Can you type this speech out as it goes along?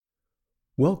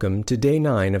Welcome to Day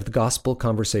 9 of the Gospel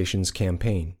Conversations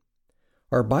campaign.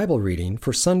 Our Bible reading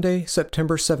for Sunday,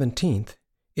 September 17th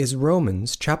is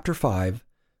Romans chapter 5,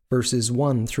 verses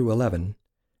 1 through 11,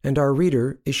 and our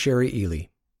reader is Sherry Ely.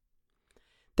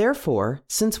 Therefore,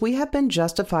 since we have been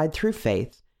justified through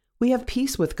faith, we have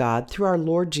peace with God through our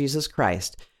Lord Jesus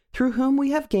Christ, through whom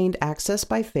we have gained access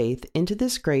by faith into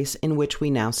this grace in which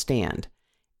we now stand.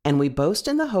 And we boast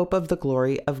in the hope of the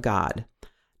glory of God.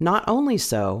 Not only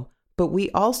so, but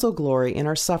we also glory in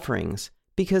our sufferings,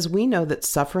 because we know that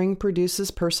suffering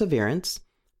produces perseverance,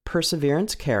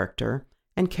 perseverance character,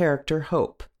 and character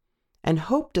hope. And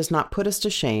hope does not put us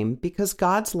to shame, because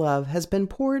God's love has been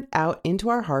poured out into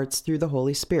our hearts through the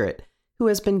Holy Spirit, who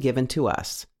has been given to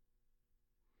us.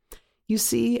 You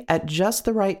see, at just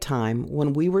the right time,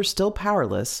 when we were still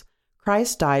powerless,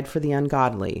 Christ died for the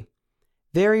ungodly.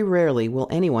 Very rarely will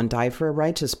anyone die for a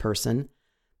righteous person,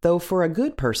 though for a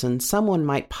good person someone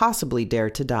might possibly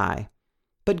dare to die.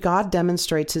 But God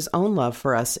demonstrates his own love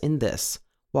for us in this: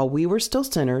 while we were still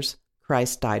sinners,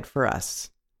 Christ died for us.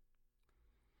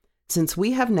 Since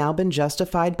we have now been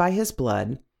justified by his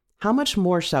blood, how much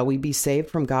more shall we be saved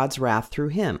from God's wrath through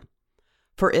him?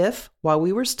 For if, while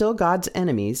we were still God's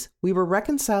enemies, we were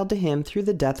reconciled to him through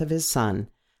the death of his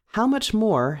Son, how much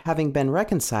more, having been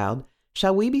reconciled,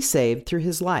 shall we be saved through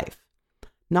his life?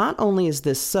 Not only is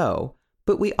this so,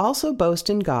 but we also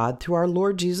boast in God through our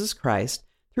Lord Jesus Christ,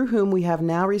 through whom we have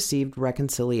now received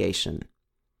reconciliation.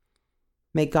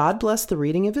 May God bless the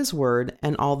reading of his word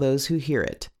and all those who hear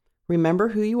it. Remember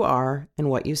who you are and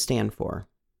what you stand for.